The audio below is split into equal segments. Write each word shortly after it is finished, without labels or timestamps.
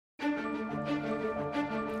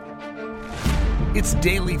It's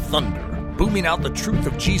Daily Thunder, booming out the truth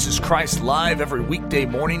of Jesus Christ live every weekday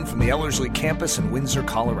morning from the Ellerslie campus in Windsor,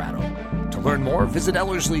 Colorado. To learn more, visit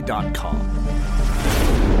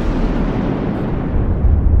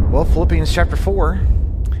Ellerslie.com. Well, Philippians chapter 4,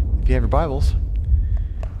 if you have your Bibles.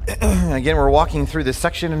 Again, we're walking through this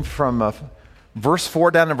section from verse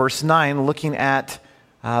 4 down to verse 9, looking at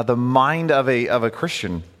the mind of a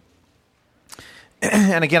Christian.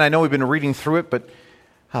 And again, I know we've been reading through it, but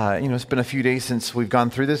it's been a few days since we've gone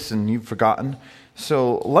through this and you've forgotten.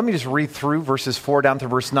 So let me just read through verses 4 down to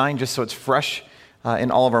verse 9 just so it's fresh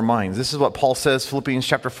in all of our minds. This is what Paul says, Philippians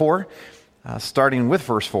chapter 4, starting with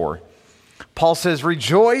verse 4. Paul says,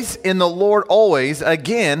 "Rejoice in the Lord always.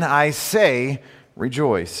 Again, I say,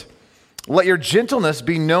 rejoice. Let your gentleness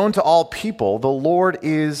be known to all people. The Lord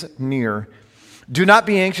is near. Do not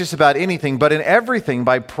be anxious about anything, but in everything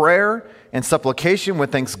by prayer and supplication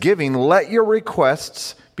with thanksgiving, let your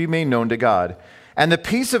requests be made known to God. And the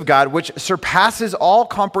peace of God, which surpasses all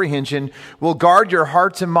comprehension, will guard your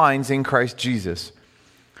hearts and minds in Christ Jesus.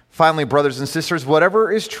 Finally, brothers and sisters, whatever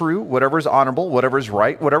is true, whatever is honorable, whatever is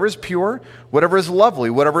right, whatever is pure, whatever is lovely,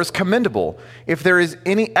 whatever is commendable, if there is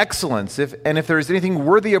any excellence, if there is anything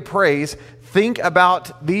worthy of praise, think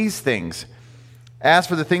about these things. As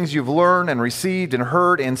for the things you've learned and received and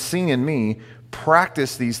heard and seen in me,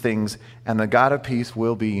 practice these things, and the God of peace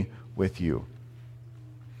will be with you."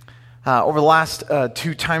 Over the last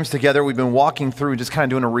 2 times together, we've been walking through, just kind of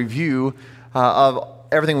doing a review of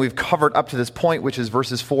everything we've covered up to this point, which is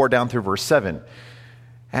verses 4 down through verse 7.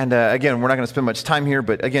 And again, we're not going to spend much time here,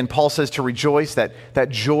 but again, Paul says to rejoice, that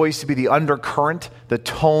joy is to be the undercurrent, the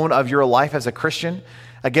tone of your life as a Christian.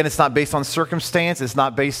 Again, it's not based on circumstance, it's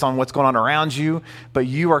not based on what's going on around you, but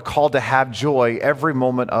you are called to have joy every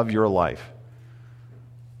moment of your life.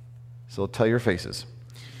 So tell your faces.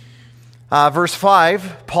 Verse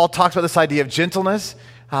 5, Paul talks about this idea of gentleness,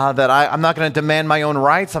 that I'm not going to demand my own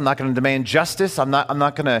rights. I'm not going to demand justice. I'm not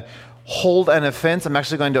going to hold an offense. I'm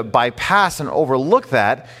actually going to bypass and overlook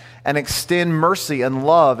that and extend mercy and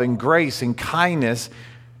love and grace and kindness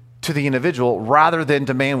to the individual rather than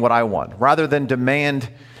demand what I want, rather than demand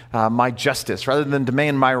my justice, rather than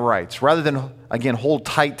demand my rights, rather than, again, hold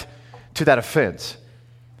tight to that offense.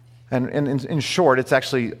 And in short, it's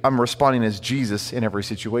actually, I'm responding as Jesus in every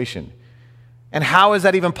situation. And how is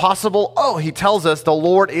that even possible? Oh, he tells us the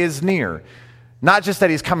Lord is near. Not just that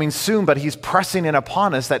he's coming soon, but he's pressing in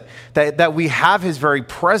upon us, that we have his very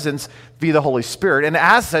presence via the Holy Spirit. And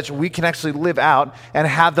as such, we can actually live out and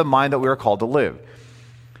have the mind that we are called to live.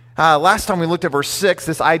 Last time we looked at verse 6,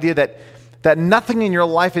 this idea that nothing in your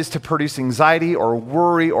life is to produce anxiety or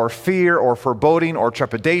worry or fear or foreboding or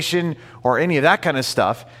trepidation or any of that kind of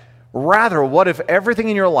stuff. Rather, what if everything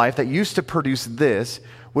in your life that used to produce this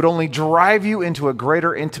would only drive you into a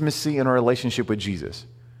greater intimacy in a relationship with Jesus?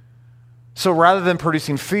 So rather than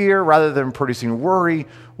producing fear, rather than producing worry,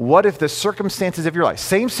 what if the circumstances of your life,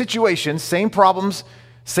 same situation, same problems,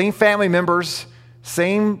 same family members,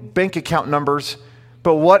 same bank account numbers,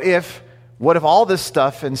 but what if all this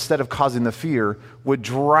stuff, instead of causing the fear, would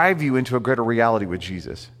drive you into a greater reality with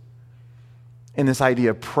Jesus? In this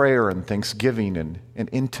idea of prayer and thanksgiving and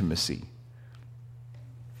intimacy.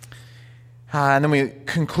 And then we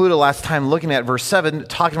concluded last time looking at verse 7,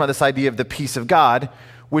 talking about this idea of the peace of God,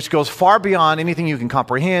 which goes far beyond anything you can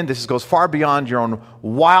comprehend. This goes far beyond your own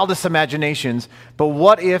wildest imaginations. But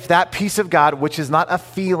what if that peace of God, which is not a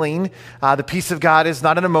feeling, the peace of God is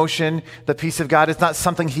not an emotion, the peace of God is not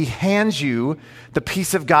something he hands you, the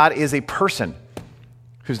peace of God is a person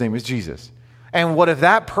whose name is Jesus. And what if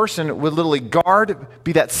that person would literally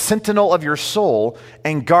be that sentinel of your soul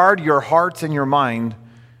and guard your hearts and your mind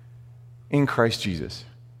in Christ Jesus?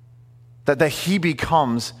 That he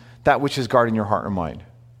becomes that which is guarding your heart and mind.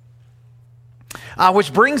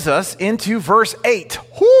 Which brings us into verse 8.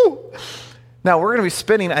 Woo! Now we're going to be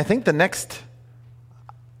spending, I think, the next,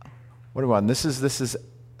 what are we on? This is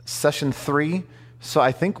session 3. So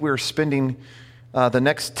I think we're spending the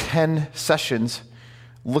next 10 sessions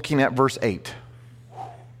looking at verse 8.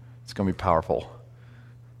 It's going to be powerful.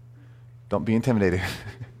 Don't be intimidated.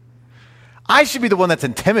 I should be the one that's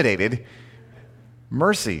intimidated.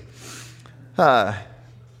 Mercy. But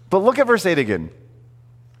look at verse 8 again.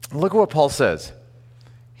 Look at what Paul says.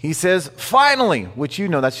 He says, finally, which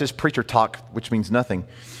that's just preacher talk, which means nothing.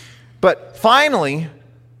 But finally,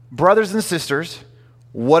 brothers and sisters,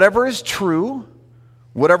 whatever is true,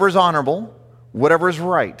 whatever is honorable, whatever is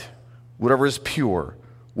right, whatever is pure,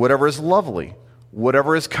 whatever is lovely,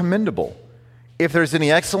 whatever is commendable, if there's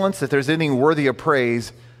any excellence, if there's anything worthy of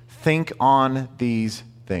praise, think on these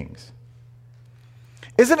things.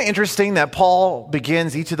 Isn't it interesting that Paul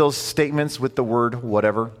begins each of those statements with the word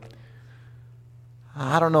whatever?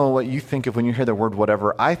 I don't know what you think of when you hear the word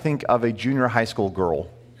whatever. I think of a junior high school girl.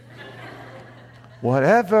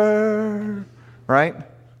 Whatever, right?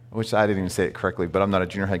 Which I didn't even say it correctly, but I'm not a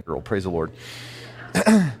junior high girl. Praise the Lord.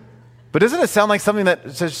 But doesn't it sound like something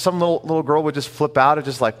that says some little girl would just flip out and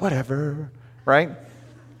just like, whatever, right?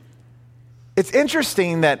 It's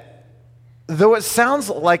interesting that though it sounds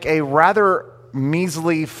like a rather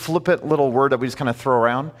measly, flippant little word that we just kind of throw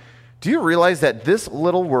around, do you realize that this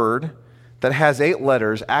little word that has 8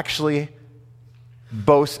 letters actually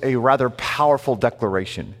boasts a rather powerful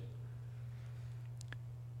declaration?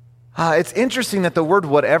 It's interesting that the word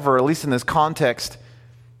whatever, at least in this context,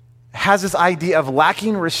 has this idea of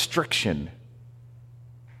lacking restriction.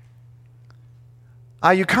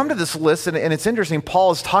 You come to this list, and it's interesting.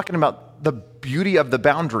 Paul is talking about the beauty of the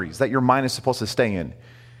boundaries that your mind is supposed to stay in.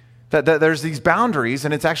 That there's these boundaries,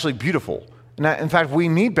 and it's actually beautiful. And in fact, we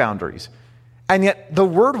need boundaries. And yet, the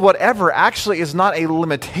word whatever actually is not a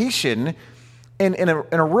limitation. In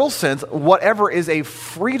a real sense, whatever is a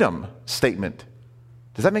freedom statement.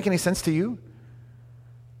 Does that make any sense to you?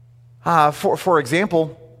 For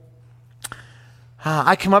example,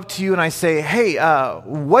 I come up to you and I say, hey,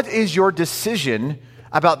 what is your decision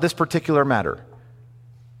about this particular matter?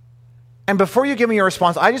 And before you give me your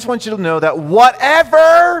response, I just want you to know that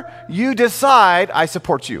whatever you decide, I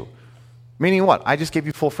support you. Meaning what? I just gave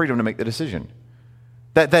you full freedom to make the decision.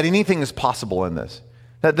 That anything is possible in this.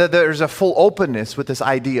 That there's a full openness with this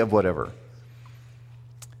idea of whatever.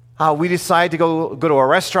 We decide to go to a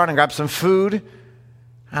restaurant and grab some food.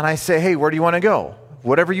 And I say, hey, where do you want to go?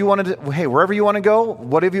 Whatever you want to, hey, wherever you want to go,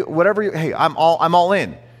 hey, I'm all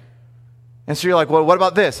in. And so you're like, well, what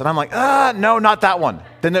about this? And I'm like, no, not that one.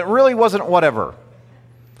 Then it really wasn't whatever.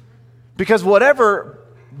 Because whatever,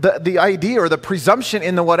 the idea or the presumption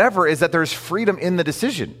in the whatever is that there's freedom in the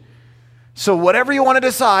decision. So whatever you want to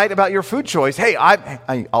decide about your food choice, hey,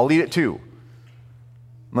 I'll eat it too.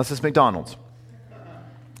 Unless it's McDonald's.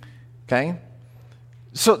 Okay?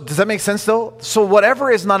 So does that make sense though? So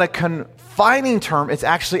whatever is not a confining term, it's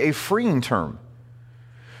actually a freeing term.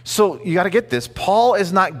 So you got to get this. Paul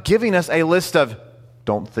is not giving us a list of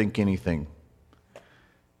don't think anything.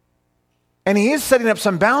 And he is setting up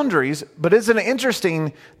some boundaries, but isn't it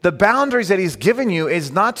interesting? The boundaries that he's given you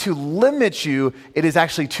is not to limit you, it is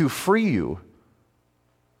actually to free you.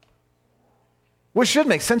 Which should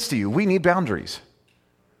make sense to you. We need boundaries.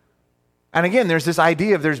 And again, there's this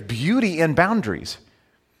idea of there's beauty in boundaries.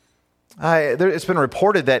 It's been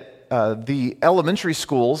reported that the elementary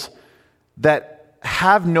schools that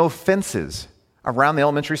have no fences around the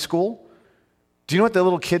elementary school, do you know what the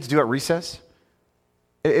little kids do at recess?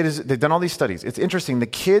 They've done all these studies. It's interesting. The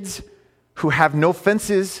kids who have no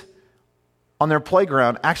fences on their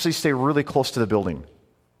playground actually stay really close to the building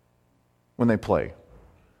when they play.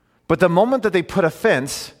 But the moment that they put a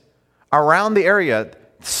fence around the area,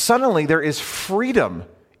 suddenly there is freedom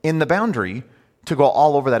in the boundary to go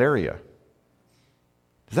all over that area.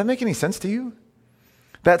 Does that make any sense to you?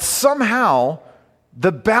 That somehow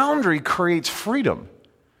the boundary creates freedom.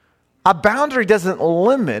 A boundary doesn't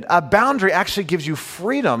limit. A boundary actually gives you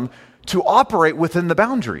freedom to operate within the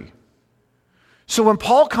boundary. So when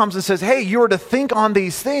Paul comes and says, hey, you are to think on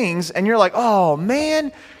these things, and you're like, oh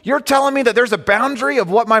man, you're telling me that there's a boundary of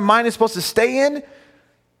what my mind is supposed to stay in?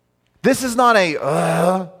 This is not an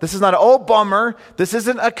oh bummer. This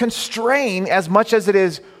isn't a constraint as much as it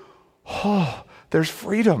is, oh, there's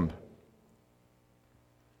freedom.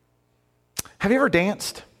 Have you ever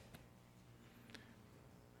danced?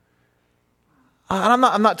 And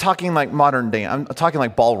I'm not talking like modern dance. I'm talking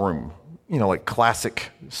like ballroom, like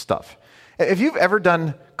classic stuff. If you've ever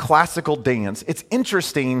done classical dance, it's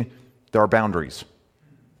interesting, there are boundaries.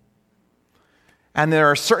 And there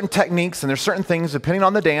are certain techniques and there's certain things, depending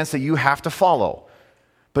on the dance, that you have to follow.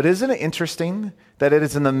 But isn't it interesting that it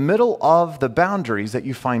is in the middle of the boundaries that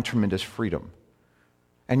you find tremendous freedom?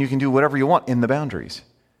 And you can do whatever you want in the boundaries.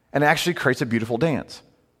 And it actually creates a beautiful dance.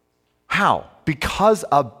 How? Because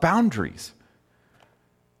of boundaries.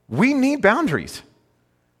 We need boundaries.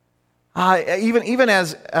 Even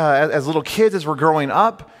as little kids, as we're growing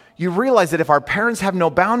up, you realize that if our parents have no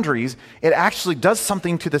boundaries, it actually does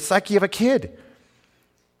something to the psyche of a kid.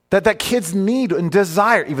 That kids need and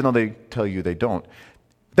desire, even though they tell you they don't,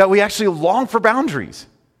 that we actually long for boundaries.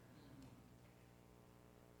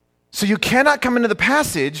 So you cannot come into the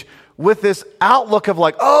passage with this outlook of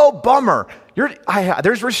like, oh, bummer.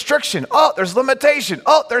 There's restriction. Oh, there's limitation.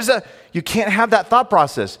 Oh, you can't have that thought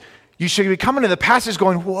process. You should be coming to the passage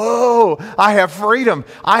going, whoa, I have freedom.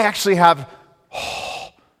 I actually have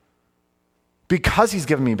because he's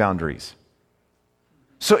given me boundaries.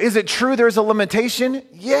 So is it true there's a limitation?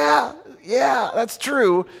 Yeah, that's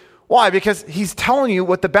true. Why? Because he's telling you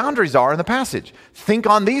what the boundaries are in the passage. Think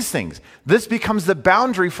on these things. This becomes the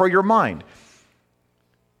boundary for your mind.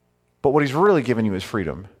 But what he's really given you is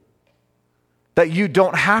freedom. That you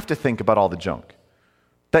don't have to think about all the junk.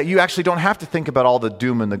 That you actually don't have to think about all the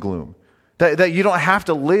doom and the gloom. That you don't have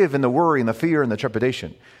to live in the worry and the fear and the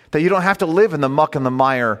trepidation. That you don't have to live in the muck and the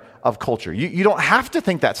mire of culture. You don't have to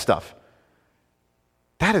think that stuff.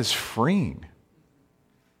 That is freeing.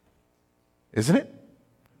 Isn't it?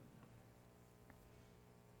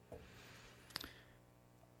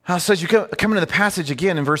 So as you come into the passage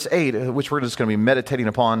again in verse 8, which we're just going to be meditating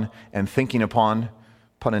upon and thinking upon,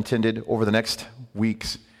 pun intended, over the next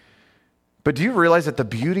weeks. But do you realize that the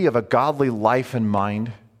beauty of a godly life and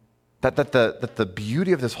mind, that the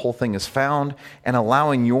beauty of this whole thing is found in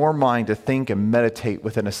allowing your mind to think and meditate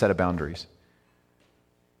within a set of boundaries?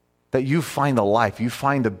 That you find the life, you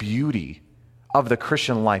find the beauty of the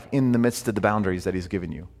Christian life in the midst of the boundaries that he's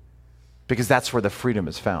given you. Because that's where the freedom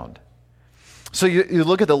is found. So you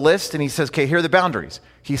look at the list and he says, okay, here are the boundaries.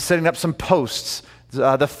 He's setting up some posts,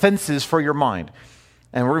 the fences for your mind.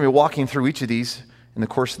 And we're going to be walking through each of these in the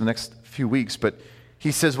course of the next few weeks. But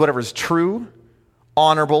he says whatever is true,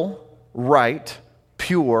 honorable, right,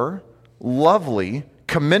 pure, lovely,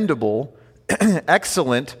 commendable,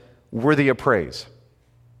 excellent, worthy of praise.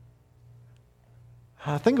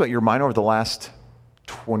 Think about your mind over the last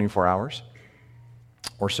 24 hours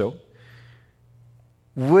or so.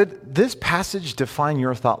 Would this passage define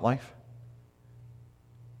your thought life?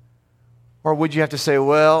 Or would you have to say,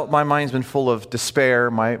 well, my mind's been full of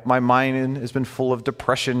despair, my mind has been full of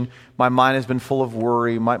depression, my mind has been full of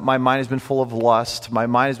worry, my mind has been full of lust, my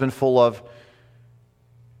mind has been full of...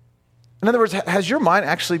 In other words, has your mind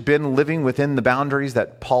actually been living within the boundaries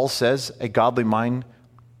that Paul says a godly mind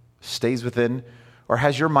stays within? Or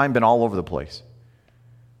has your mind been all over the place?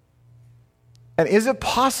 And is it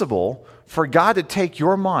possible for God to take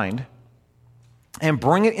your mind and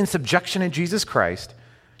bring it in subjection to Jesus Christ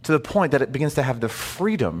to the point that it begins to have the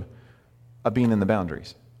freedom of being in the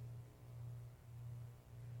boundaries?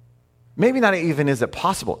 Maybe not even is it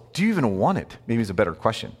possible. Do you even want it? Maybe it's a better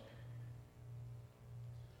question.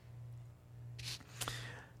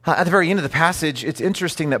 At the very end of the passage, it's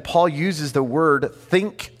interesting that Paul uses the word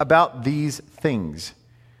think about these things.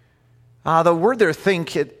 The word there,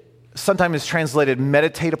 think, it sometimes is translated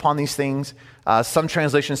meditate upon these things. Some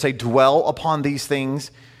translations say dwell upon these things.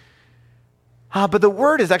 But the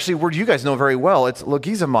word is actually a word you guys know very well. It's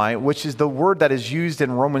logizomai, which is the word that is used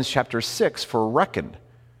in Romans chapter 6 for reckon.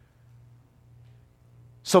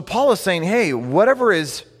 So Paul is saying, hey, whatever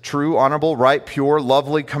is true, honorable, right, pure,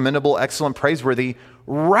 lovely, commendable, excellent, praiseworthy,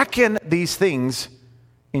 reckon these things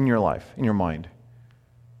in your life, in your mind.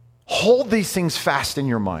 Hold these things fast in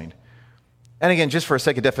your mind. And again, just for a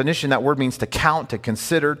sake of definition, that word means to count, to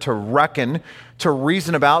consider, to reckon, to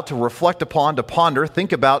reason about, to reflect upon, to ponder,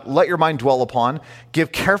 think about, let your mind dwell upon,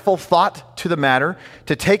 give careful thought to the matter,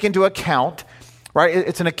 to take into account, right?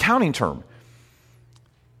 It's an accounting term.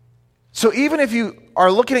 So even if you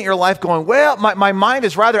are looking at your life going, well, my mind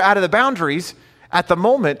is rather out of the boundaries at the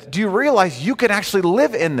moment, do you realize you can actually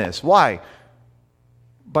live in this? Why?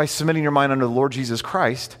 By submitting your mind under the Lord Jesus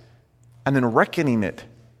Christ and then reckoning it.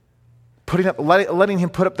 Letting him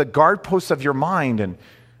put up the guard posts of your mind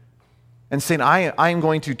and saying, I am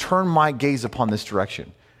going to turn my gaze upon this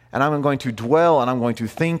direction. And I'm going to dwell, and I'm going to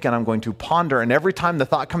think, and I'm going to ponder. And every time the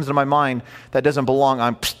thought comes into my mind that doesn't belong,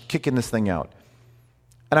 I'm kicking this thing out.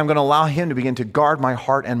 And I'm going to allow him to begin to guard my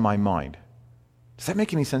heart and my mind. Does that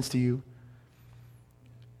make any sense to you?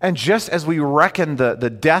 And just as we reckon the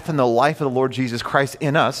death and the life of the Lord Jesus Christ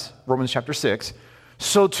in us, Romans chapter 6,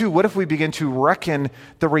 so too, what if we begin to reckon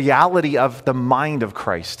the reality of the mind of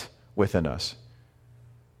Christ within us?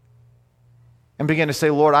 And begin to say,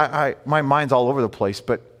 Lord, my mind's all over the place,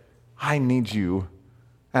 but I need you,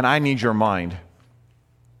 and I need your mind.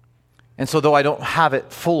 And so though I don't have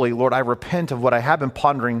it fully, Lord, I repent of what I have been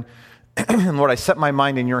pondering, and Lord, I set my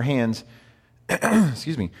mind in your hands.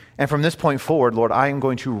 Excuse me. And from this point forward, Lord, I am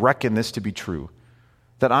going to reckon this to be true.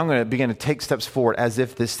 That I'm going to begin to take steps forward as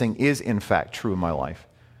if this thing is in fact true in my life.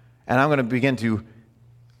 And I'm going to begin to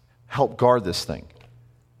help guard this thing.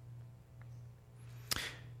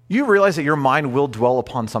 You realize that your mind will dwell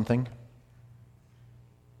upon something?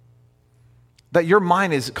 That your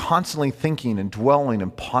mind is constantly thinking and dwelling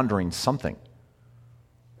and pondering something.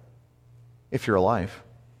 If you're alive.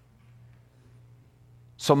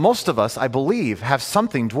 So most of us, I believe, have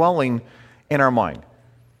something dwelling in our mind.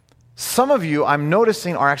 Some of you, I'm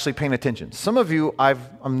noticing, are actually paying attention. Some of you, I'm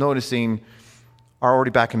noticing, are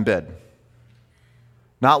already back in bed.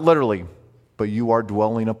 Not literally, but you are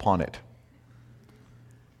dwelling upon it.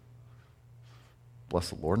 Bless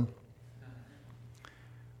the Lord.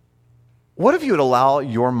 What if you would allow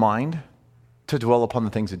your mind to dwell upon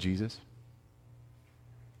the things of Jesus?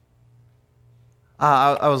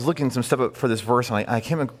 I was looking some stuff up for this verse, and I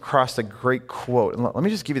came across a great quote. And let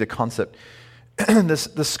me just give you the concept.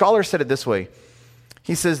 The scholar said it this way.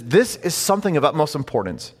 He says, this is something of utmost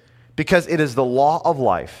importance because it is the law of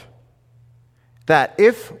life that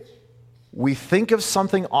if we think of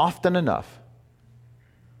something often enough,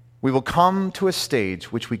 we will come to a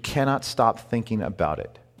stage which we cannot stop thinking about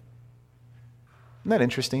it. Isn't that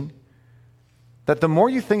interesting? That the more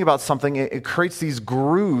you think about something, it creates these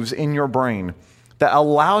grooves in your brain that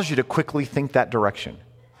allows you to quickly think that direction.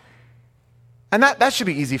 And that should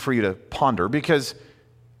be easy for you to ponder, because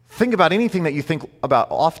think about anything that you think about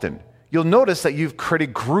often. You'll notice that you've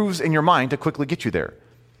created grooves in your mind to quickly get you there.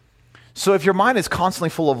 So if your mind is constantly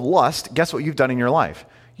full of lust, guess what you've done in your life?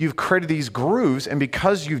 You've created these grooves, and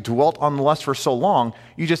because you've dwelt on lust for so long,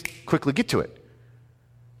 you just quickly get to it.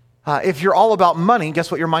 If you're all about money,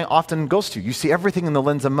 guess what your mind often goes to? You see everything in the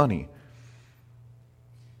lens of money.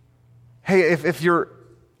 Hey, if you're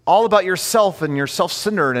all about yourself and you're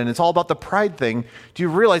self-centered and it's all about the pride thing, do you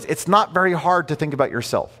realize it's not very hard to think about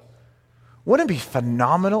yourself? Wouldn't it be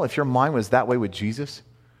phenomenal if your mind was that way with Jesus?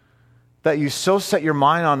 That you so set your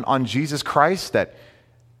mind on Jesus Christ that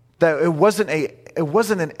it wasn't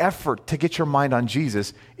an effort to get your mind on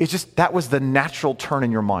Jesus. It's just that was the natural turn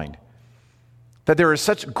in your mind. That there are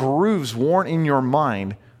such grooves worn in your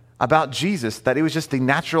mind about Jesus that it was just the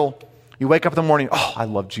natural. You wake up in the morning, oh, I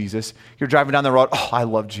love Jesus. You're driving down the road, oh, I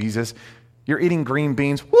love Jesus. You're eating green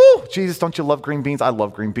beans. Woo, Jesus, don't you love green beans? I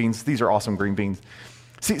love green beans. These are awesome green beans.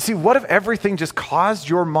 See, what if everything just caused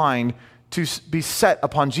your mind to be set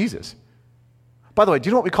upon Jesus? By the way, do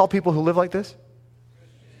you know what we call people who live like this?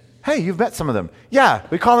 Hey, you've met some of them. Yeah,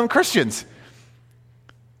 we call them Christians.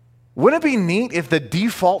 Wouldn't it be neat if the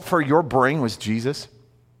default for your brain was Jesus?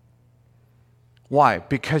 Why?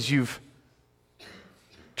 Because you've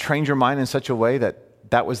trained your mind in such a way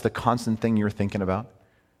that was the constant thing you were thinking about.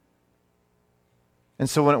 And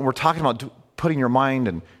so when we're talking about putting your mind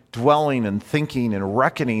and dwelling and thinking and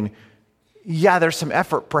reckoning, yeah, there's some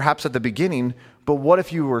effort perhaps at the beginning, but what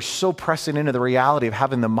if you were so pressing into the reality of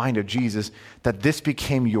having the mind of Jesus that this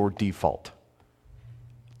became your default?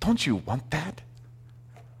 Don't you want that?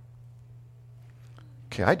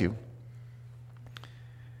 Okay, I do.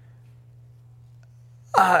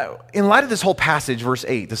 In light of this whole passage, verse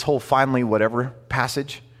 8, this whole finally whatever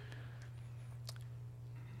passage,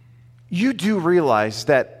 you do realize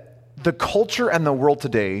that the culture and the world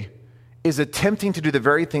today is attempting to do the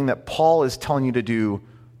very thing that Paul is telling you to do,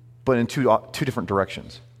 but in two different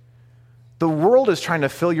directions. The world is trying to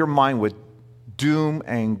fill your mind with doom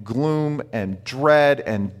and gloom and dread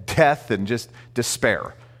and death and just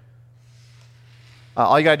despair.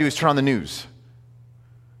 All you got to do is turn on the news.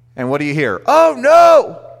 And what do you hear? Oh,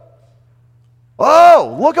 no!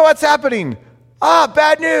 Oh, look at what's happening.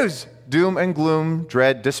 Bad news. Doom and gloom,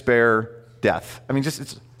 dread, despair, death. I mean,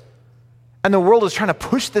 and the world is trying to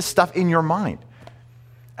push this stuff in your mind.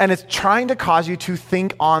 And it's trying to cause you to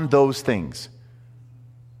think on those things.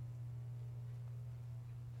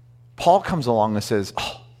 Paul comes along and says,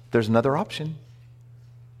 there's another option.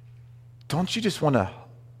 Don't you just want to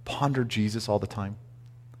ponder Jesus all the time?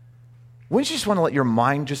 Wouldn't you just want to let your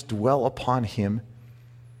mind just dwell upon him?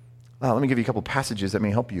 Let me give you a couple passages that may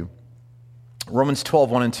help you. Romans 12,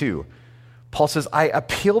 1 and 2. Paul says, I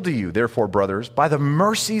appeal to you, therefore, brothers, by the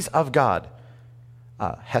mercies of God.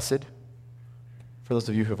 Hesed, for those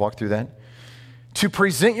of you who have walked through that. To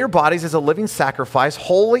present your bodies as a living sacrifice,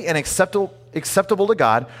 holy and acceptable to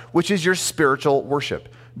God, which is your spiritual worship.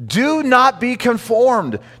 Do not be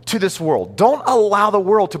conformed to this world. Don't allow the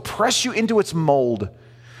world to press you into its mold,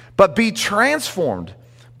 but be transformed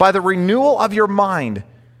by the renewal of your mind,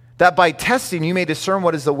 that by testing you may discern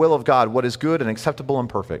what is the will of God, what is good and acceptable and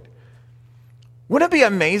perfect. Wouldn't it be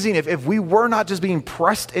amazing if we were not just being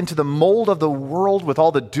pressed into the mold of the world with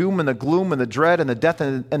all the doom and the gloom and the dread and the death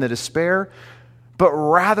and the despair, but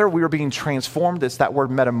rather we were being transformed? It's that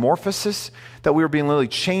word metamorphosis, that we were being literally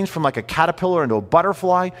changed from like a caterpillar into a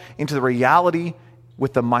butterfly into the reality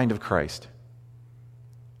with the mind of Christ.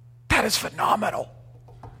 That is phenomenal.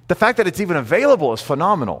 The fact that it's even available is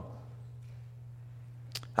phenomenal.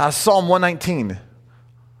 Psalm 119.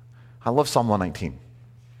 I love Psalm 119.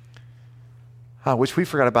 Which we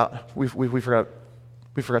forgot about. We forgot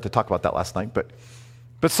to talk about that last night. But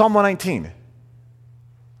Psalm 119.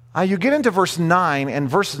 You get into verse 9, and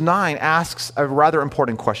verse 9 asks a rather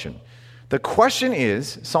important question. The question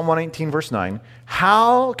is, Psalm 118, verse 9,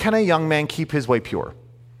 how can a young man keep his way pure?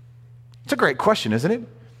 It's a great question, isn't it?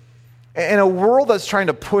 In a world that's trying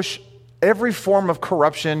to push every form of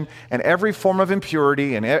corruption and every form of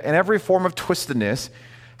impurity and every form of twistedness,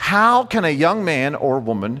 how can a young man or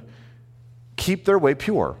woman keep their way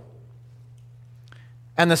pure?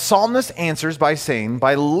 And the psalmist answers by saying,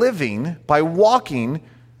 by living, by walking,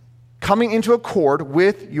 coming into accord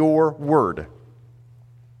with your word.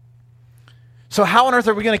 So how on earth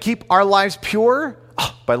are we going to keep our lives pure?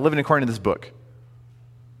 By living according to this book.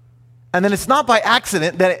 And then it's not by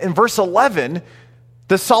accident that in verse 11,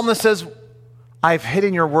 the psalmist says, I've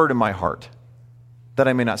hidden your word in my heart, that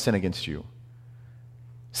I may not sin against you.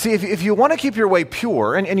 See, if you want to keep your way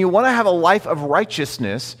pure and you want to have a life of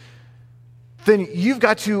righteousness, then you've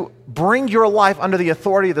got to bring your life under the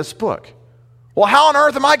authority of this book. Well, how on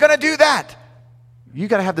earth am I going to do that? You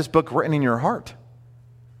got to have this book written in your heart.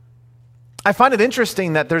 I find it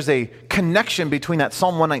interesting that there's a connection between that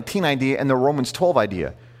Psalm 119 idea and the Romans 12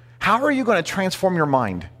 idea. How are you going to transform your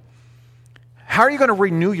mind? How are you going to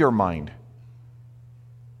renew your mind?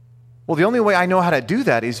 Well, the only way I know how to do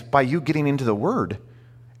that is by you getting into the Word,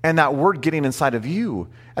 and that Word getting inside of you,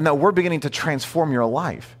 and that Word beginning to transform your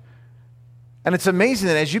life. And it's amazing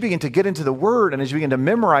that as you begin to get into the Word, and as you begin to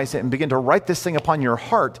memorize it and begin to write this thing upon your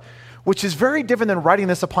heart, which is very different than writing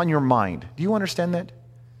this upon your mind. Do you understand that?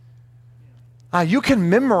 You can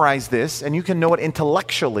memorize this and you can know it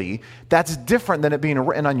intellectually. That's different than it being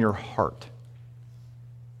written on your heart.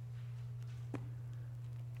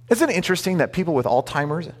 Isn't it interesting that people with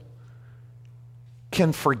Alzheimer's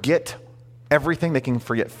can forget everything? They can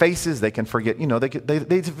forget faces. They can forget,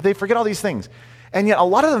 they forget all these things. And yet a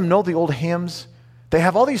lot of them know the old hymns. They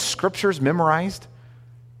have all these scriptures memorized.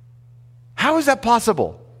 How is that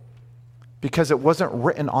possible? Because it wasn't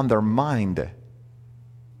written on their mind.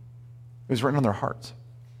 It was written on their hearts.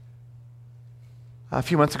 A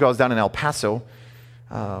few months ago, I was down in El Paso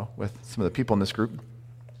with some of the people in this group.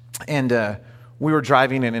 And we were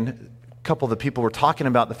driving, and a couple of the people were talking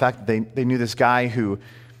about the fact that they knew this guy who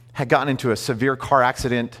had gotten into a severe car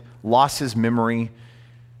accident, lost his memory,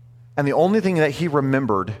 and the only thing that he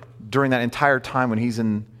remembered during that entire time when he's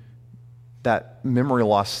in that memory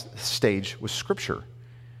loss stage was Scripture.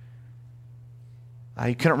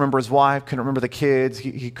 He couldn't remember his wife, couldn't remember the kids,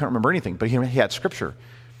 he couldn't remember anything, but he had Scripture.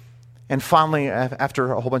 And finally, after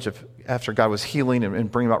God was healing and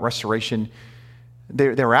bringing about restoration, they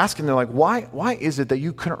were asking, they're like, why is it that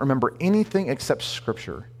you couldn't remember anything except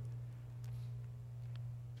Scripture?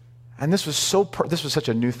 And this was such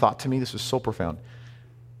a new thought to me. This was so profound.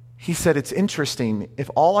 He said, it's interesting, if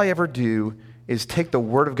all I ever do is take the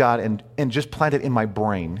Word of God and just plant it in my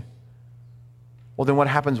brain, well, then what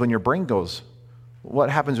happens when your brain goes?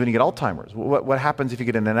 What happens when you get Alzheimer's? What happens if you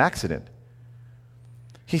get in an accident?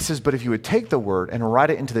 He says, but if you would take the Word and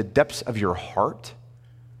write it into the depths of your heart,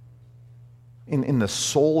 in the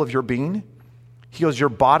soul of your being, he goes, your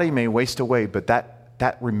body may waste away, but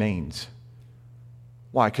that remains.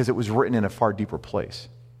 Why? Because it was written in a far deeper place.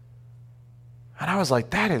 And I was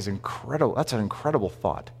like, that is incredible. That's an incredible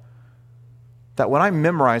thought. That when I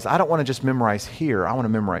memorize, I don't want to just memorize here. I want to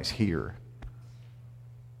memorize here.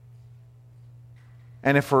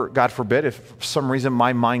 And if God forbid, if for some reason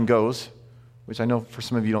my mind goes, which I know for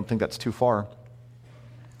some of you don't think that's too far,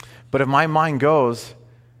 but if my mind goes,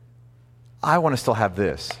 I want to still have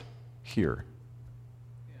this here.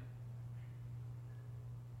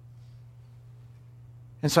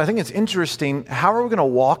 And so I think it's interesting, how are we going to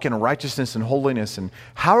walk in righteousness and holiness, and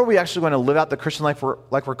how are we actually going to live out the Christian life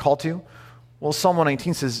like we're called to? Well, Psalm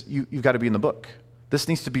 119 says you've got to be in the book. This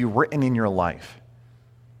needs to be written in your life.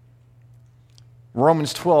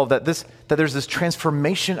 Romans 12, that there's this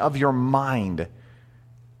transformation of your mind.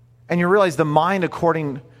 And you realize the mind,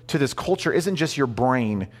 according to this culture, isn't just your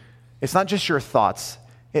brain. It's not just your thoughts.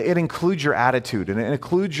 It includes your attitude, and it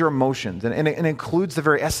includes your emotions, and it includes the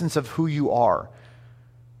very essence of who you are.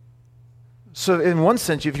 So in one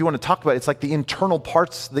sense, if you want to talk about it, it's like the internal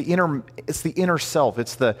parts, it's the inner self.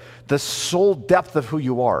 It's the soul depth of who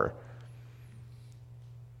you are.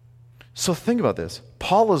 So think about this.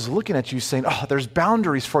 Paul is looking at you saying, there's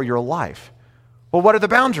boundaries for your life. Well, what are the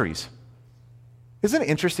boundaries? Isn't it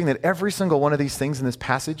interesting that every single one of these things in this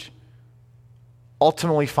passage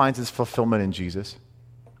ultimately finds its fulfillment in Jesus?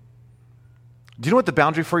 Do you know what the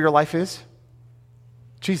boundary for your life is?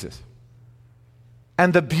 Jesus.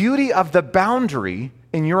 And the beauty of the boundary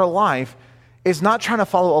in your life is not trying to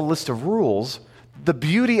follow a list of rules. The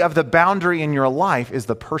beauty of the boundary in your life is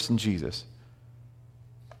the person Jesus.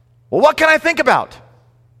 Well, what can I think about?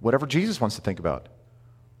 Whatever Jesus wants to think about.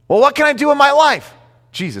 Well, what can I do in my life?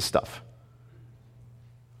 Jesus stuff.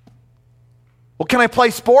 Well, can I play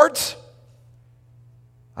sports?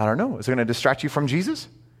 I don't know. Is it going to distract you from Jesus?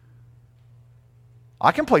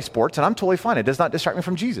 I can play sports, and I'm totally fine. It does not distract me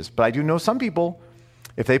from Jesus. But I do know some people,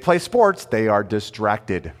 if they play sports, they are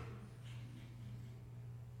distracted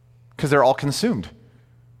because they're all consumed.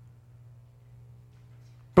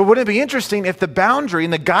 But wouldn't it be interesting if the boundary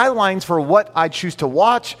and the guidelines for what I choose to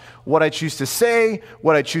watch, what I choose to say,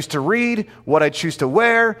 what I choose to read, what I choose to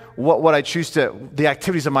wear, what I choose to, the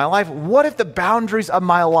activities of my life, what if the boundaries of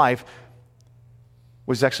my life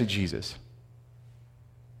was actually Jesus?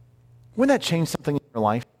 Wouldn't that change something in your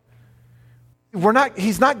life?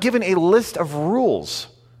 He's not given a list of rules.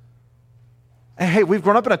 And hey, we've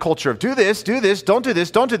grown up in a culture of do this, don't do this, don't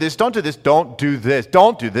do this, don't do this, don't do this,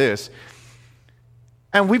 don't do this.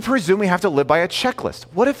 And we presume we have to live by a checklist.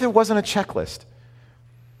 What if there wasn't a checklist?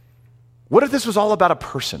 What if this was all about a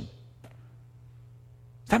person?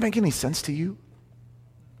 Does that make any sense to you?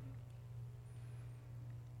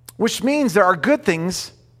 Which means there are good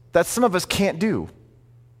things that some of us can't do.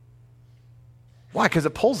 Why? Because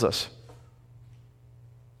it pulls us.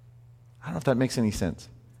 I don't know if that makes any sense.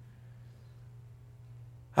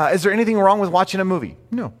 Is there anything wrong with watching a movie?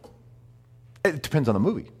 No. It depends on the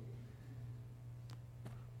movie.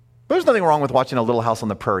 There's nothing wrong with watching a Little House on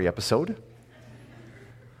the Prairie episode.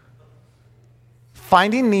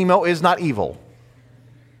 Finding Nemo is not evil.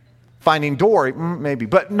 Finding Dory, maybe,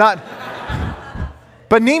 but not.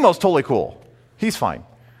 But Nemo's totally cool. He's fine.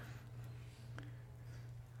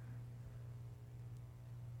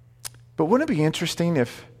 But wouldn't it be interesting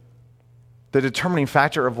if the determining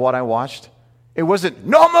factor of what I watched, it wasn't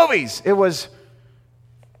no movies. It was,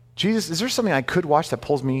 Jesus, is there something I could watch that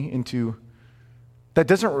pulls me into, that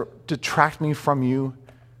doesn't detract me from you,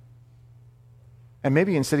 and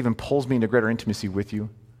maybe instead even pulls me into greater intimacy with you?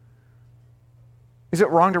 Is it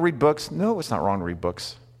wrong to read books? No, it's not wrong to read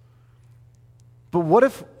books. But what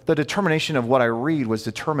if the determination of what I read was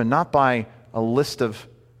determined not by a list of,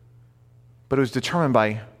 but it was determined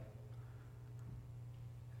by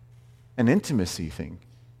an intimacy thing?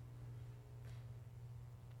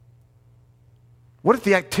 What if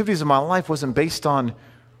the activities of my life wasn't based on,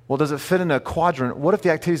 well, does it fit in a quadrant? What if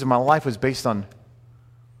the activities of my life was based on,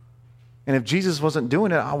 and if Jesus wasn't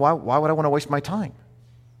doing it, why would I want to waste my time?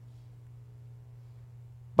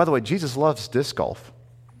 By the way, Jesus loves disc golf.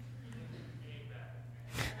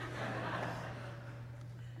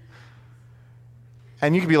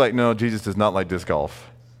 And you could be like, no, Jesus does not like disc golf.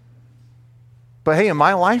 But hey, in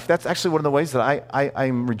my life, that's actually one of the ways that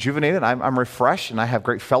I'm rejuvenated, I'm refreshed, and I have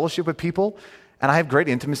great fellowship with people, and I have great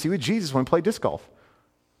intimacy with Jesus when we play disc golf.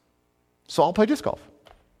 So I'll play disc golf.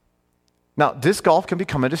 Now, disc golf can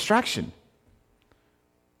become a distraction.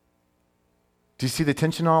 Do you see the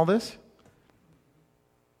tension in all this?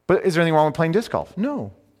 But is there anything wrong with playing disc golf?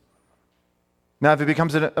 No. Now, if it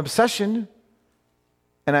becomes an obsession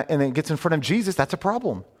and it gets in front of Jesus, that's a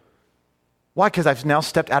problem. Why? Because I've now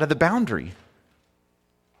stepped out of the boundary.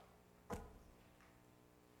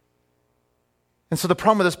 And so the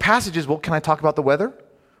problem with this passage is, well, can I talk about the weather?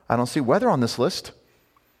 I don't see weather on this list.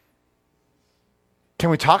 Can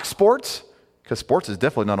we talk sports? Because sports is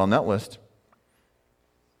definitely not on that list.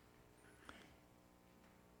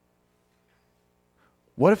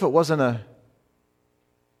 What if it wasn't a,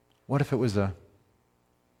 what if it was a,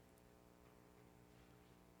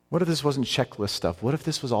 what if this wasn't checklist stuff? What if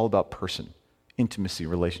this was all about person, intimacy,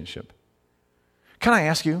 relationship? Can I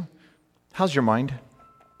ask you, how's your mind?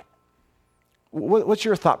 What's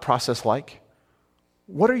your thought process like?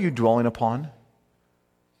 What are you dwelling upon?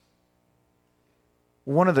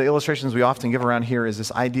 One of the illustrations we often give around here is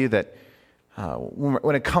this idea that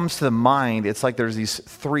when it comes to the mind, it's like there's these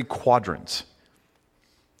three quadrants.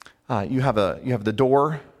 You have the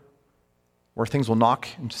door where things will knock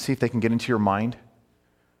and see if they can get into your mind.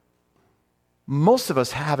 Most of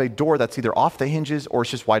us have a door that's either off the hinges or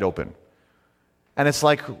it's just wide open. And it's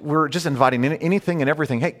like we're just inviting anything and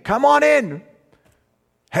everything. Hey, come on in.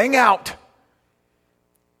 Hang out.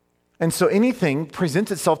 And so anything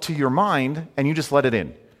presents itself to your mind and you just let it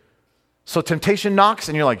in. So temptation knocks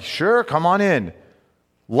and you're like, sure, come on in.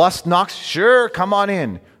 Lust knocks, sure, come on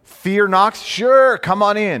in. Fear knocks, sure, come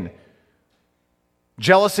on in.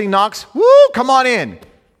 Jealousy knocks, woo, come on in.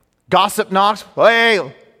 Gossip knocks,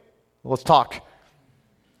 hey, let's talk.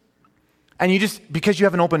 And you just, because you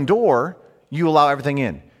have an open door, you allow everything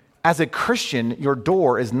in. As a Christian, your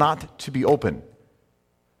door is not to be open.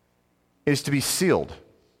 It is to be sealed.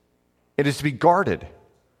 It is to be guarded.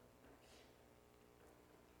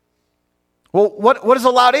 Well, what is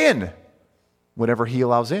allowed in? Whatever he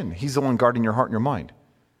allows in. He's the one guarding your heart and your mind.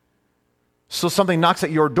 So something knocks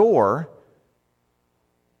at your door,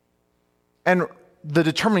 And the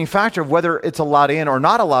determining factor of whether it's allowed in or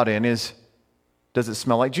not allowed in is, does it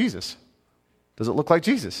smell like Jesus? Does it look like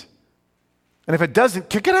Jesus? And if it doesn't,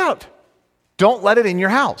 kick it out. Don't let it in your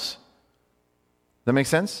house. That make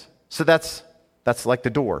sense? So that's like the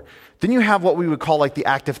door. Then you have what we would call like the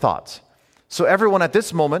active thoughts. So everyone at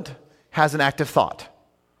this moment has an active thought.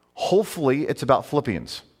 Hopefully it's about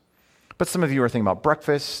Philippians. But some of you are thinking about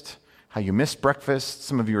breakfast, how you missed breakfast.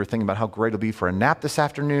 Some of you are thinking about how great it'll be for a nap this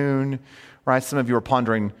afternoon, right? Some of you are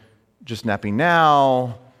pondering just napping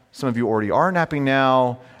now. Some of you already are napping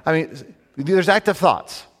now. I mean, there's active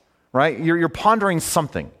thoughts, right? You're pondering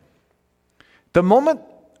something. The moment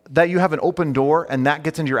that you have an open door and that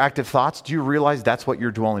gets into your active thoughts, do you realize that's what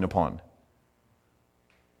you're dwelling upon?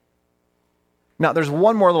 Now, there's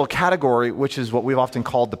one more little category, which is what we've often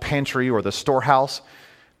called the pantry or the storehouse.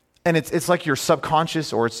 And it's like your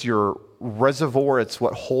subconscious, or it's your reservoir. It's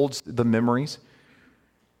what holds the memories.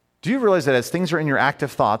 Do you realize that as things are in your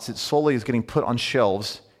active thoughts, it slowly is getting put on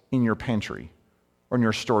shelves in your pantry or in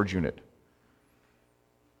your storage unit?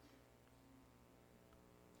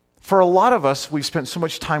 For a lot of us, we've spent so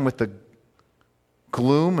much time with the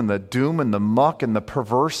gloom and the doom and the muck and the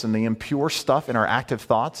perverse and the impure stuff in our active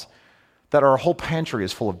thoughts that our whole pantry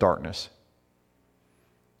is full of darkness.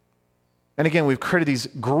 And again, we've created these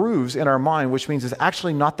grooves in our mind, which means it's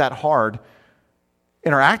actually not that hard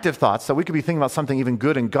in our active thoughts that we could be thinking about something even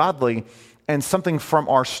good and godly, and something from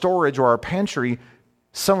our storage or our pantry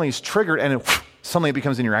suddenly is triggered, and suddenly it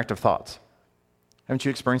becomes in your active thoughts. Haven't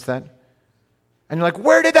you experienced that? And you're like,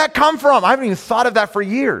 where did that come from? I haven't even thought of that for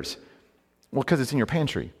years. Well, because it's in your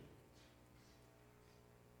pantry.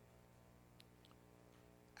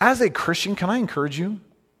 As a Christian, can I encourage you?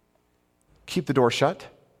 Keep the door shut.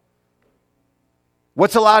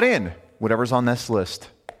 What's allowed in? Whatever's on this list.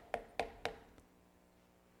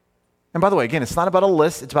 And by the way, again, it's not about a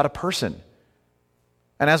list, it's about a person.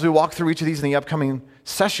 And as we walk through each of these in the upcoming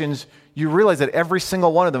sessions, you realize that every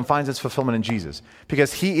single one of them finds its fulfillment in Jesus.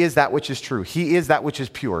 Because He is that which is true. He is that which is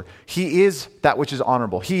pure. He is that which is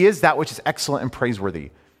honorable. He is that which is excellent and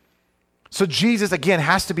praiseworthy. So Jesus, again,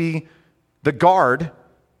 has to be the guard,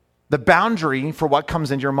 the boundary for what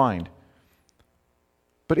comes into your mind.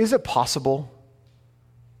 But is it possible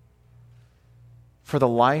for the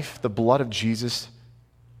life, the blood of Jesus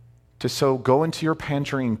to so go into your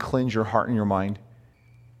pantry and cleanse your heart and your mind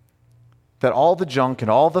that all the junk and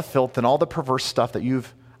all the filth and all the perverse stuff that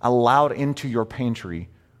you've allowed into your pantry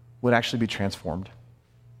would actually be transformed?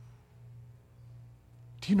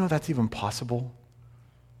 Do you know that's even possible?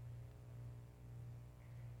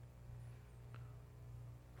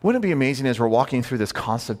 Wouldn't it be amazing as we're walking through this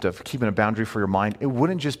concept of keeping a boundary for your mind, it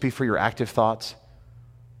wouldn't just be for your active thoughts.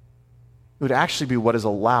 It would actually be what is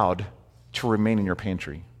allowed to remain in your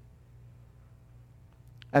pantry.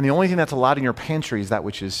 And the only thing that's allowed in your pantry is that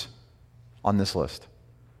which is on this list.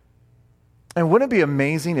 And wouldn't it be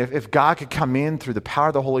amazing if God could come in through the power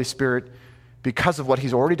of the Holy Spirit because of what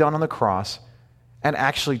He's already done on the cross and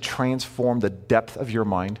actually transform the depth of your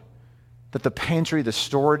mind? That the pantry, the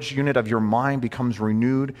storage unit of your mind becomes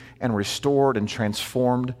renewed and restored and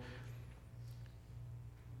transformed.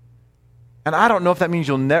 And I don't know if that means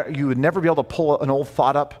you would never be able to pull an old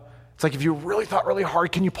thought up. It's like if you really thought really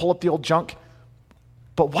hard, can you pull up the old junk?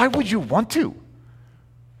 But why would you want to?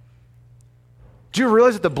 Do you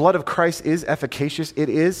realize that the blood of Christ is efficacious? It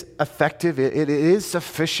is effective. It is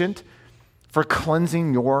sufficient for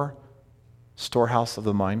cleansing your storehouse of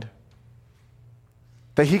the mind.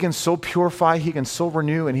 That He can so purify, He can so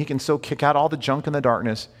renew, and He can so kick out all the junk and the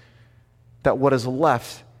darkness that what is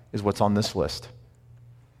left is what's on this list.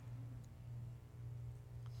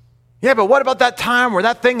 Yeah, but what about that time where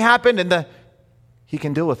that thing happened and He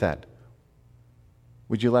can deal with that?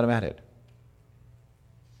 Would you let Him at it?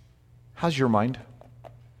 How's your mind?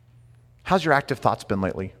 How's your active thoughts been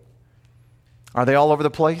lately? Are they all over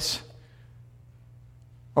the place?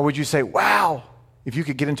 Or would you say, wow, if you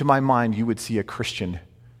could get into my mind, you would see a Christian?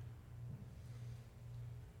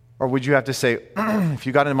 Or would you have to say, if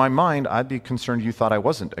you got into my mind, I'd be concerned you thought I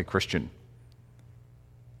wasn't a Christian?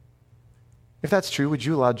 If that's true, would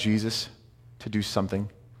you allow Jesus to do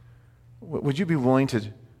something? Would you be willing to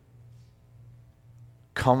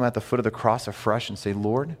come at the foot of the cross afresh and say,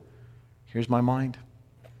 Lord, here's my mind.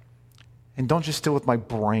 And don't just deal with my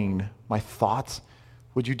brain, my thoughts.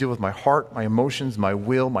 Would you deal with my heart, my emotions, my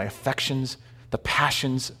will, my affections, the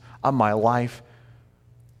passions of my life?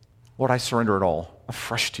 Lord, I surrender it all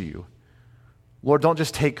afresh to you. Lord, don't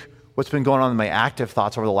just take what's been going on in my active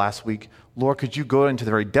thoughts over the last week, Lord, could you go into the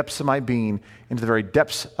very depths of my being, into the very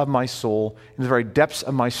depths of my soul, into the very depths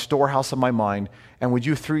of my storehouse of my mind, and would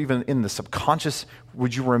you, through even in the subconscious,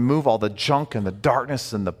 would you remove all the junk and the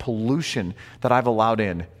darkness and the pollution that I've allowed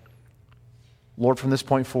in? Lord, from this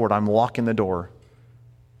point forward, I'm locking the door,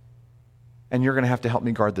 and you're going to have to help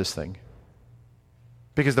me guard this thing.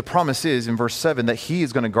 Because the promise is, in verse 7, that he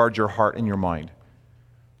is going to guard your heart and your mind.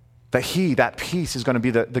 That peace is going to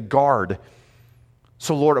be the guard.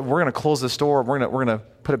 So, Lord, we're going to close this door. We're going to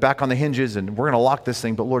put it back on the hinges, and we're going to lock this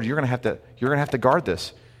thing. But, Lord, you're going to have to guard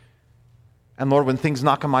this. And, Lord, when things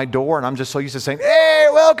knock on my door, and I'm just so used to saying, "Hey,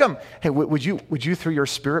 welcome." Hey, would you through your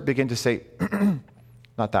Spirit begin to say,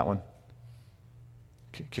 "Not that one.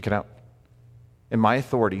 Kick it out. In my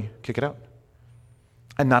authority, kick it out."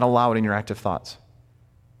 And not allow it in your active thoughts.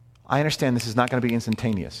 I understand this is not going to be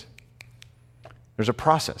instantaneous. There's a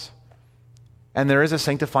process. And there is a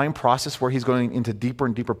sanctifying process where he's going into deeper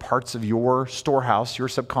and deeper parts of your storehouse, your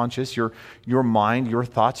subconscious, your mind, your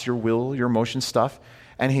thoughts, your will, your emotion stuff.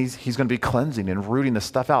 And he's going to be cleansing and rooting the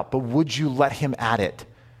stuff out. But would you let him at it?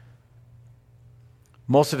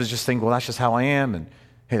 Most of us just think, well, that's just how I am. And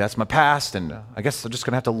hey, that's my past. And I guess I'm just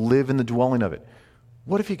going to have to live in the dwelling of it.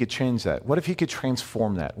 What if he could change that? What if he could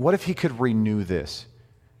transform that? What if he could renew this?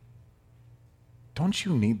 Don't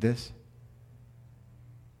you need this?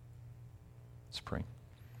 Let's pray.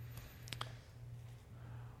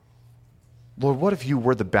 Lord, what if you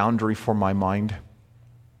were the boundary for my mind?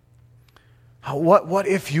 What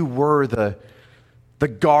if you were the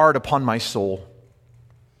guard upon my soul?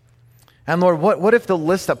 And Lord, what if the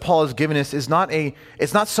list that Paul has given us is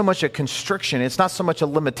it's not so much a constriction, it's not so much a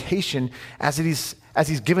limitation as he's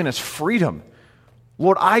given us freedom.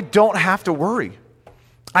 Lord, I don't have to worry.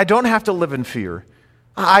 I don't have to live in fear.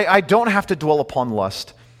 I don't have to dwell upon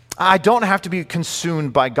lust. I don't have to be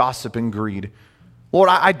consumed by gossip and greed. Lord,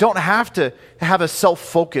 I don't have to have a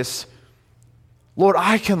self-focus. Lord,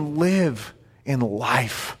 I can live in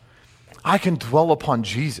life. I can dwell upon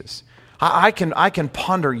Jesus. I can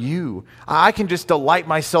ponder you. I can just delight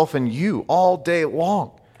myself in you all day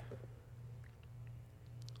long.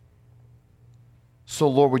 So,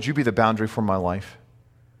 Lord, would you be the boundary for my life?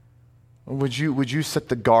 Would you set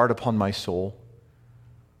the guard upon my soul?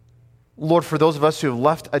 Lord, for those of us who have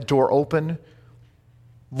left a door open,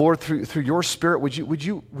 Lord, through your Spirit, would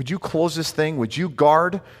you close this thing? Would you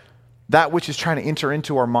guard that which is trying to enter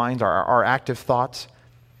into our mind, our active thoughts?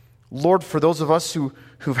 Lord, for those of us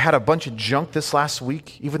who've had a bunch of junk this last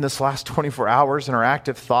week, even this last 24 hours in our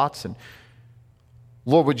active thoughts, and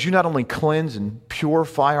Lord, would you not only cleanse and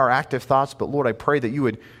purify our active thoughts, but Lord, I pray that you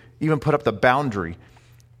would even put up the boundary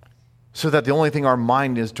so that the only thing our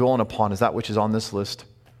mind is dwelling upon is that which is on this list,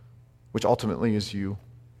 which ultimately is you.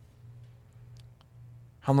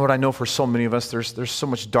 And Lord, I know for so many of us, there's so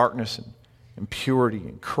much darkness and impurity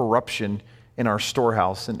and corruption in our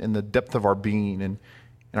storehouse and in the depth of our being and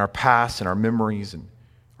in our past and our memories and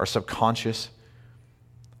our subconscious.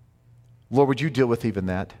 Lord, would you deal with even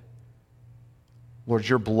that? Lord,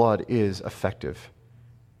 your blood is effective.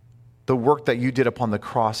 The work that you did upon the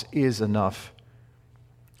cross is enough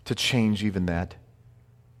to change even that.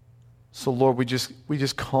 So Lord, we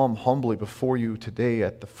just come humbly before you today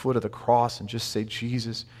at the foot of the cross and just say,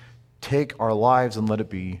 Jesus, take our lives and let it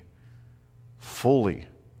be fully,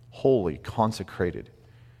 wholly consecrated.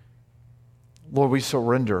 Lord, we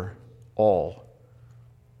surrender all.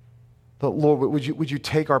 But Lord, would you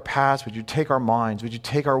take our past, would you take our minds, would you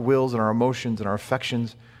take our wills and our emotions and our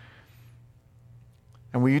affections,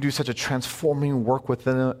 and will you do such a transforming work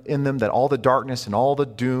in them that all the darkness and all the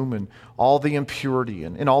doom and all the impurity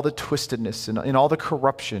and all the twistedness and all the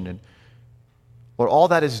corruption and Lord, all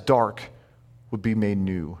that is dark would be made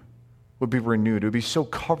new, would be renewed. It would be so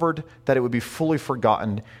covered that it would be fully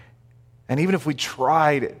forgotten. And even if we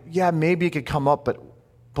tried, maybe it could come up,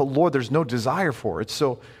 but Lord, there's no desire for it.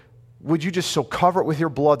 So would you just so cover it with your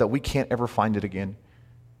blood that we can't ever find it again?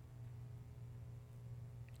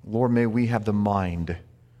 Lord, may we have the mind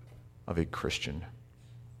of a Christian.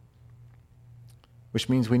 Which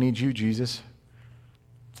means we need you, Jesus.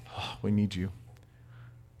 Oh, we need you.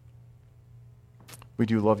 We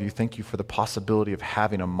do love you. Thank you for the possibility of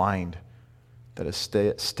having a mind that is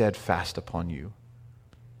steadfast upon you.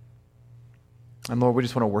 And Lord, we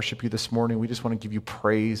just want to worship you this morning. We just want to give you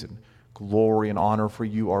praise and glory and honor, for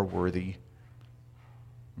you are worthy.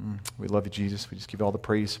 We love you, Jesus. We just give you all the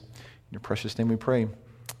praise. In your precious name we pray.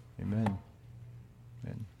 Amen.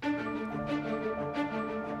 Amen.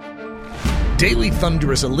 Daily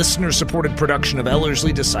Thunder is a listener-supported production of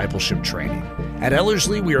Ellerslie Discipleship Training. At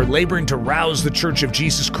Ellerslie, we are laboring to rouse the Church of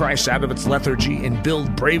Jesus Christ out of its lethargy and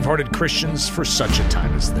build brave-hearted Christians for such a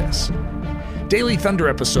time as this. Daily Thunder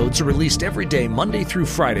episodes are released every day, Monday through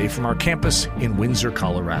Friday, from our campus in Windsor,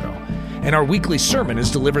 Colorado. And our weekly sermon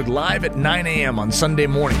is delivered live at 9 a.m. on Sunday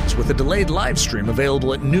mornings with a delayed live stream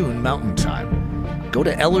available at noon Mountain Time. Go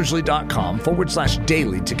to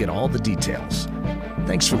ellerslie.com/daily to get all the details.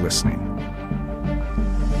 Thanks for listening.